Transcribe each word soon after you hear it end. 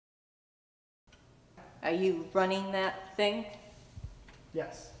Are you running that thing?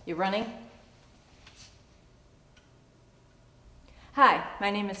 Yes. You're running? Hi,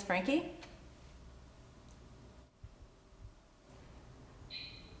 my name is Frankie.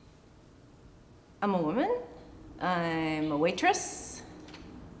 I'm a woman. I'm a waitress.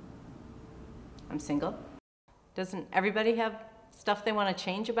 I'm single. Doesn't everybody have stuff they want to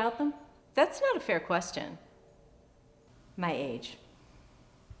change about them? That's not a fair question. My age.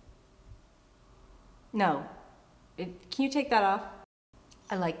 No. Can you take that off?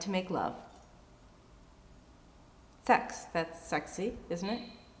 I like to make love. Sex. That's sexy, isn't it?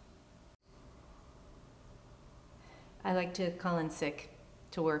 I like to call in sick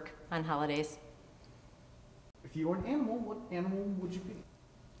to work on holidays. If you were an animal, what animal would you be?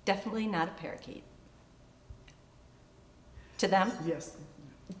 Definitely not a parakeet. To them? Yes.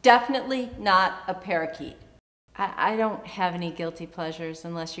 Definitely not a parakeet. I don't have any guilty pleasures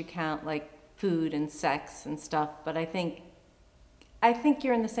unless you count like food and sex and stuff, but I think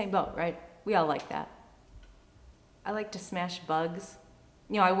you're in the same boat, right? We all like that. I like to smash bugs.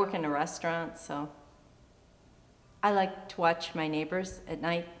 You know, I work in a restaurant, so I like to watch my neighbors at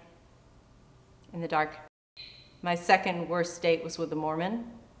night in the dark. My second worst date was with a Mormon.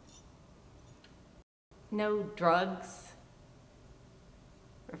 No drugs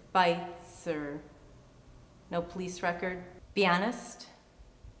or fights or no police record. Be honest.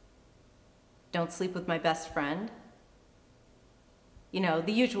 Don't sleep with my best friend. You know,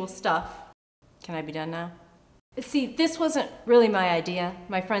 the usual stuff. Can I be done now? See, this wasn't really my idea.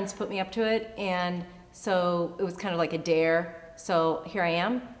 My friends put me up to it, and so it was kind of like a dare. So here I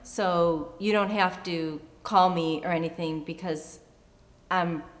am. So you don't have to call me or anything because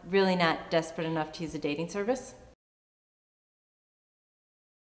I'm really not desperate enough to use a dating service.